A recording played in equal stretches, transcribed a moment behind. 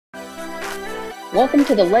Welcome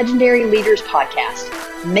to the Legendary Leaders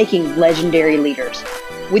Podcast, Making Legendary Leaders,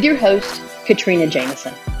 with your host, Katrina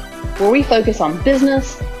Jameson, where we focus on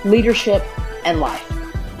business, leadership, and life.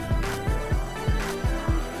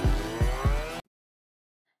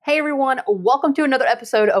 Hey everyone, welcome to another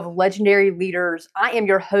episode of Legendary Leaders. I am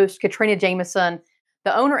your host, Katrina Jameson,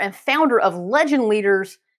 the owner and founder of Legend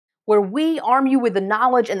Leaders, where we arm you with the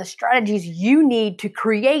knowledge and the strategies you need to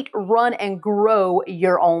create, run, and grow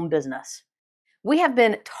your own business. We have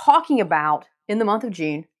been talking about, in the month of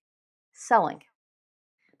June, selling.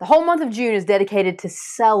 The whole month of June is dedicated to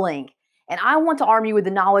selling, and I want to arm you with the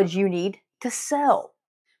knowledge you need to sell.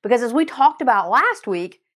 Because as we talked about last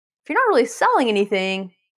week, if you're not really selling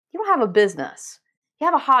anything, you don't have a business. You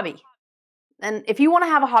have a hobby. And if you want to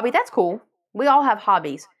have a hobby, that's cool. We all have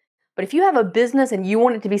hobbies. But if you have a business and you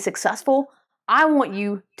want it to be successful, I want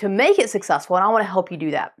you to make it successful, and I want to help you do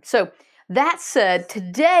that. So, that said,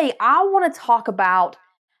 today I want to talk about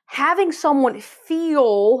having someone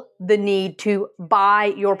feel the need to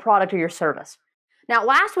buy your product or your service. Now,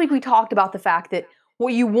 last week we talked about the fact that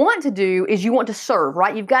what you want to do is you want to serve,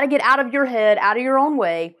 right? You've got to get out of your head, out of your own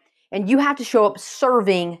way, and you have to show up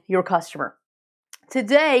serving your customer.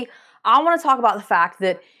 Today, I want to talk about the fact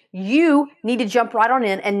that you need to jump right on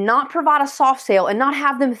in and not provide a soft sale and not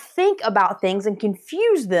have them think about things and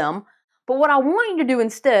confuse them. But what I want you to do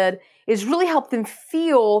instead is really help them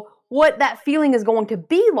feel what that feeling is going to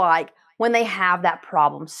be like when they have that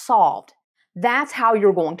problem solved. That's how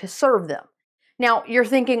you're going to serve them. Now, you're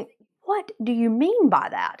thinking, what do you mean by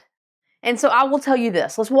that? And so I will tell you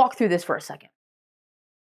this. Let's walk through this for a second.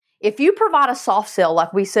 If you provide a soft sell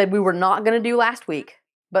like we said we were not going to do last week,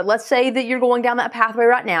 but let's say that you're going down that pathway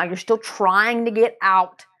right now, you're still trying to get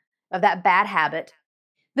out of that bad habit,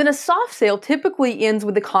 then a soft sale typically ends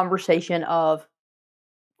with the conversation of,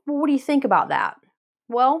 well, what do you think about that?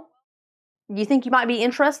 Well, you think you might be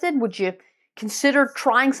interested? Would you consider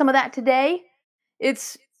trying some of that today?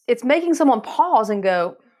 It's making someone pause and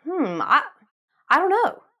go, I don't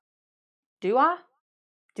know. Do I?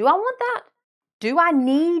 Do I want that? Do I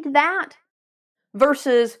need that?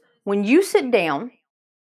 Versus when you sit down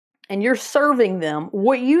and you're serving them,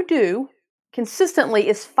 what you do consistently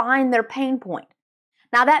is find their pain point.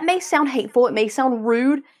 Now, that may sound hateful, it may sound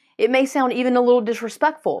rude, it may sound even a little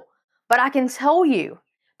disrespectful, but I can tell you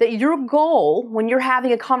that your goal when you're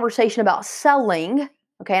having a conversation about selling,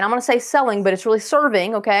 okay, and I'm going to say selling, but it's really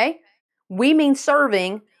serving, okay? We mean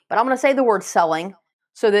serving, but I'm going to say the word selling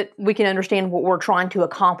so that we can understand what we're trying to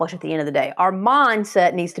accomplish at the end of the day. Our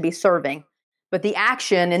mindset needs to be serving, but the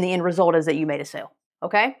action and the end result is that you made a sale,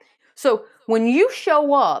 okay? So when you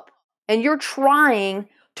show up and you're trying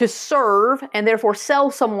to serve and therefore sell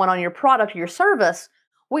someone on your product or your service,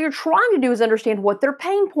 what you're trying to do is understand what their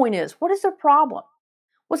pain point is. What is their problem?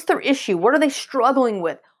 What's their issue? What are they struggling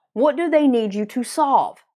with? What do they need you to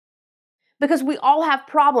solve? Because we all have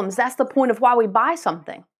problems. That's the point of why we buy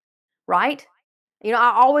something, right? You know,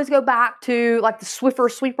 I always go back to like the Swiffer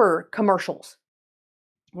Sweeper commercials.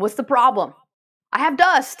 What's the problem? I have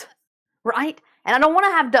dust, right? And I don't want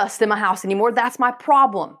to have dust in my house anymore. That's my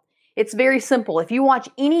problem. It's very simple. If you watch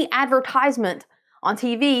any advertisement on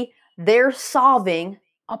TV, they're solving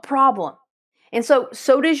a problem. And so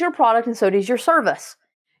does your product and so does your service.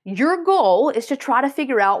 Your goal is to try to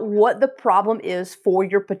figure out what the problem is for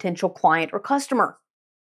your potential client or customer.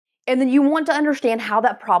 And then you want to understand how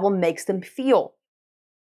that problem makes them feel.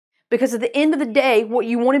 Because at the end of the day, what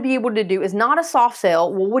you want to be able to do is not a soft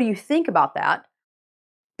sell. Well, what do you think about that?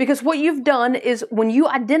 Because what you've done is when you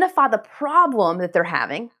identify the problem that they're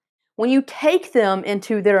having, when you take them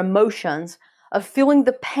into their emotions of feeling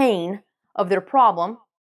the pain of their problem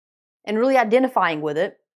and really identifying with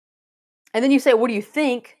it, and then you say, what do you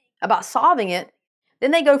think about solving it? Then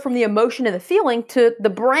they go from the emotion and the feeling to the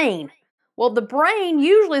brain. Well, the brain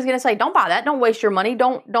usually is going to say, don't buy that. Don't waste your money.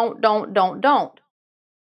 Don't.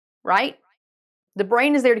 Right? The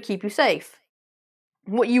brain is there to keep you safe.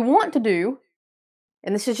 What you want to do,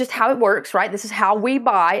 and this is just how it works, right? This is how we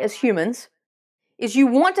buy as humans, is you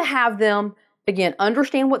want to have them, again,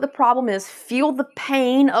 understand what the problem is, feel the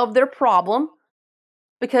pain of their problem,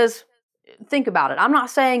 because think about it. I'm not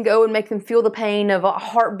saying go and make them feel the pain of a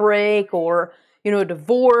heartbreak or, a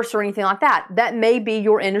divorce or anything like that. That may be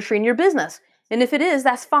your industry and your business. And if it is,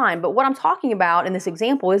 that's fine. But what I'm talking about in this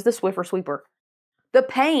example is the Swiffer Sweeper. The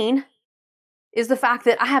pain is the fact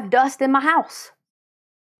that I have dust in my house.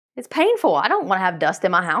 It's painful. I don't want to have dust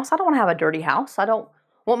in my house. I don't want to have a dirty house. I don't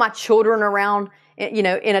want my children around, in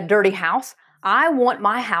a dirty house. I want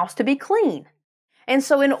my house to be clean. And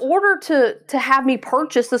so in order to have me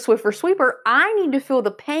purchase the Swiffer Sweeper, I need to feel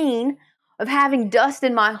the pain of having dust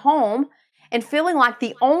in my home and feeling like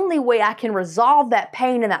the only way I can resolve that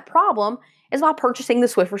pain and that problem is by purchasing the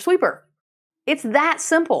Swiffer Sweeper. It's that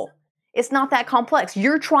simple. It's not that complex.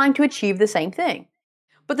 You're trying to achieve the same thing.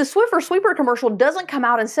 But the Swiffer Sweeper commercial doesn't come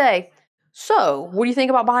out and say, so what do you think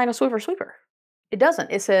about buying a Swiffer Sweeper? It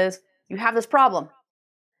doesn't. It says, you have this problem.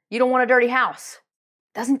 You don't want a dirty house.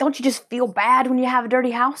 Don't you just feel bad when you have a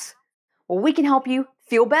dirty house? Well, we can help you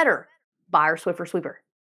feel better. Buy our Swiffer Sweeper.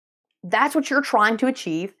 That's what you're trying to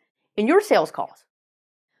achieve in your sales calls.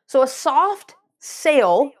 So a soft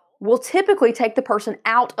sale will typically take the person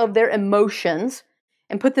out of their emotions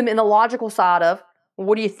and put them in the logical side of, well,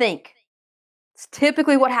 what do you think? It's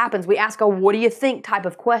typically what happens. We ask a what do you think type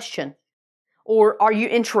of question. Or are you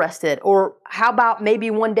interested? Or how about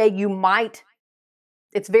maybe one day you might?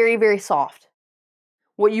 It's very, very soft.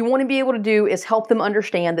 What you want to be able to do is help them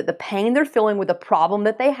understand that the pain they're feeling with the problem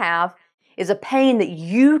that they have is a pain that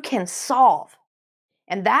you can solve.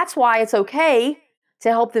 And that's why it's okay to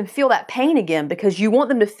help them feel that pain again, because you want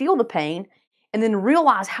them to feel the pain and then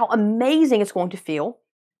realize how amazing it's going to feel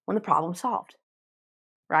when the problem's solved,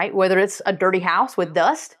 right? Whether it's a dirty house with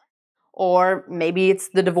dust, or maybe it's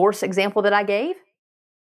the divorce example that I gave.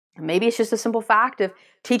 Maybe it's just a simple fact of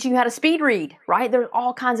teaching you how to speed read, right? There's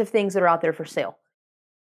all kinds of things that are out there for sale.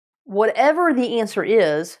 Whatever the answer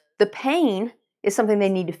is, the pain is something they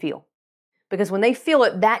need to feel. Because when they feel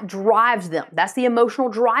it, that drives them. That's the emotional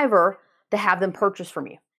driver to have them purchase from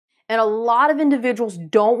you. And a lot of individuals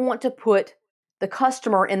don't want to put the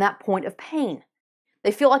customer in that point of pain.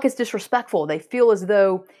 They feel like it's disrespectful. They feel as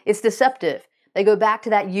though it's deceptive. They go back to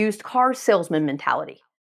that used car salesman mentality.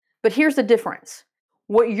 But here's the difference.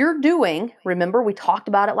 What you're doing, remember we talked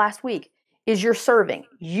about it last week, is you're serving.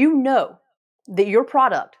 You know that your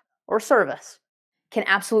product or service can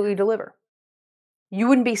absolutely deliver. You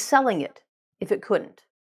wouldn't be selling it if it couldn't.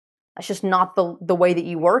 That's just not the way that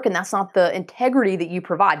you work, and that's not the integrity that you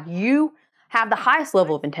provide. You have the highest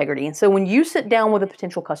level of integrity. And so when you sit down with a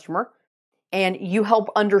potential customer and you help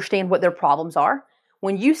understand what their problems are,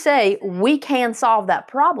 when you say, we can solve that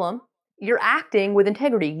problem, you're acting with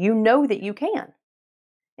integrity. You know that you can.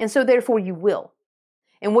 And so therefore you will.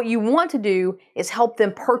 And what you want to do is help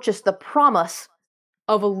them purchase the promise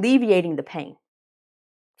of alleviating the pain.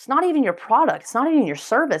 It's not even your product. It's not even your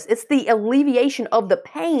service. It's the alleviation of the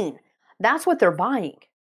pain. That's what they're buying.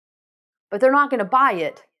 But they're not going to buy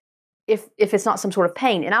it if it's not some sort of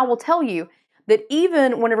pain. And I will tell you that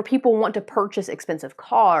even whenever people want to purchase expensive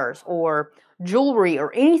cars or jewelry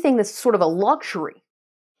or anything that's sort of a luxury,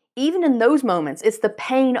 even in those moments, it's the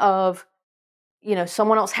pain of,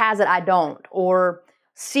 someone else has it, I don't, or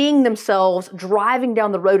seeing themselves driving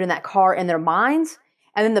down the road in that car in their minds,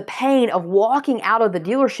 and then the pain of walking out of the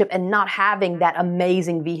dealership and not having that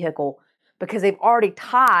amazing vehicle because they've already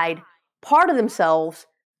tied part of themselves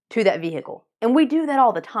to that vehicle. And we do that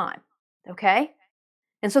all the time, okay?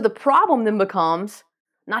 And so the problem then becomes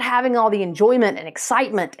not having all the enjoyment and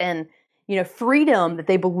excitement and, freedom that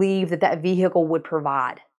they believe that vehicle would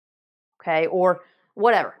provide, okay? Or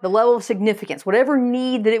whatever, the level of significance, whatever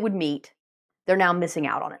need that it would meet, they're now missing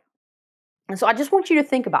out on it. And so I just want you to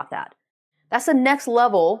think about that. That's the next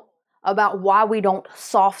level about why we don't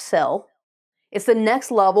soft sell. It's the next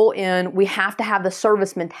level in we have to have the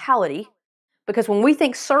service mentality, because when we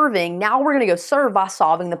think serving, now we're going to go serve by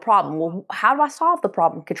solving the problem. Well, how do I solve the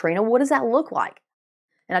problem, Katrina? What does that look like?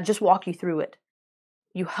 And I just walk you through it.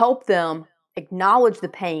 You help them acknowledge the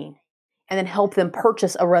pain and then help them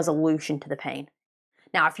purchase a resolution to the pain.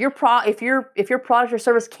 Now, if your product or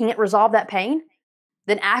service can't resolve that pain,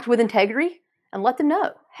 then act with integrity and let them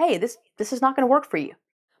know, hey, this is not going to work for you.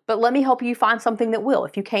 But let me help you find something that will.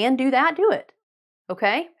 If you can do that, do it.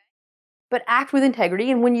 Okay? But act with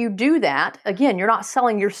integrity. And when you do that, again, you're not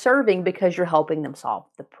selling, you're serving because you're helping them solve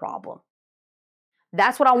the problem.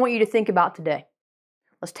 That's what I want you to think about today.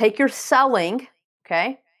 Let's take your selling,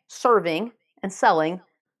 okay, serving and selling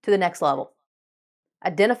to the next level.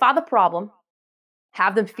 Identify the problem.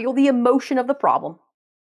 Have them feel the emotion of the problem.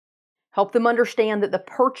 Help them understand that the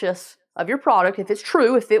purchase of your product, if it's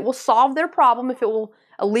true, if it will solve their problem, if it will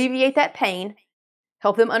alleviate that pain,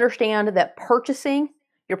 help them understand that purchasing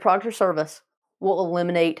your product or service will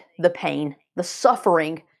eliminate the pain, the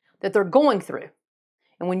suffering that they're going through.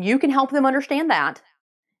 And when you can help them understand that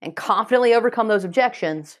and confidently overcome those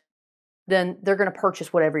objections, then they're going to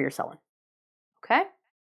purchase whatever you're selling. Okay?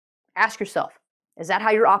 Ask yourself, is that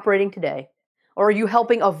how you're operating today? Or are you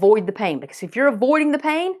helping avoid the pain? Because if you're avoiding the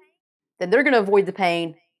pain, then they're going to avoid the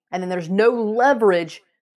pain, and then there's no leverage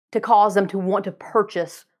to cause them to want to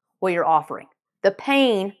purchase what you're offering. The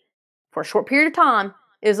pain, for a short period of time,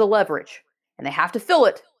 is a leverage, and they have to feel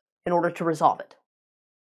it in order to resolve it.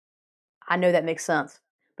 I know that makes sense.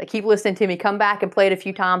 But keep listening to me. Come back and play it a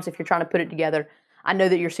few times if you're trying to put it together. I know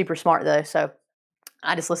that you're super smart though, so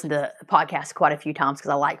I just listen to podcasts quite a few times because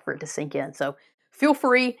I like for it to sink in. So feel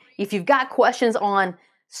free, if you've got questions on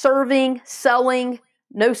serving, selling,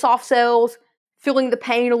 no soft sells, feeling the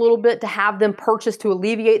pain a little bit to have them purchased to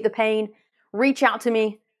alleviate the pain, reach out to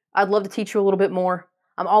me. I'd love to teach you a little bit more.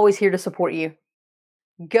 I'm always here to support you.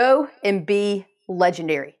 Go and be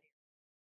legendary.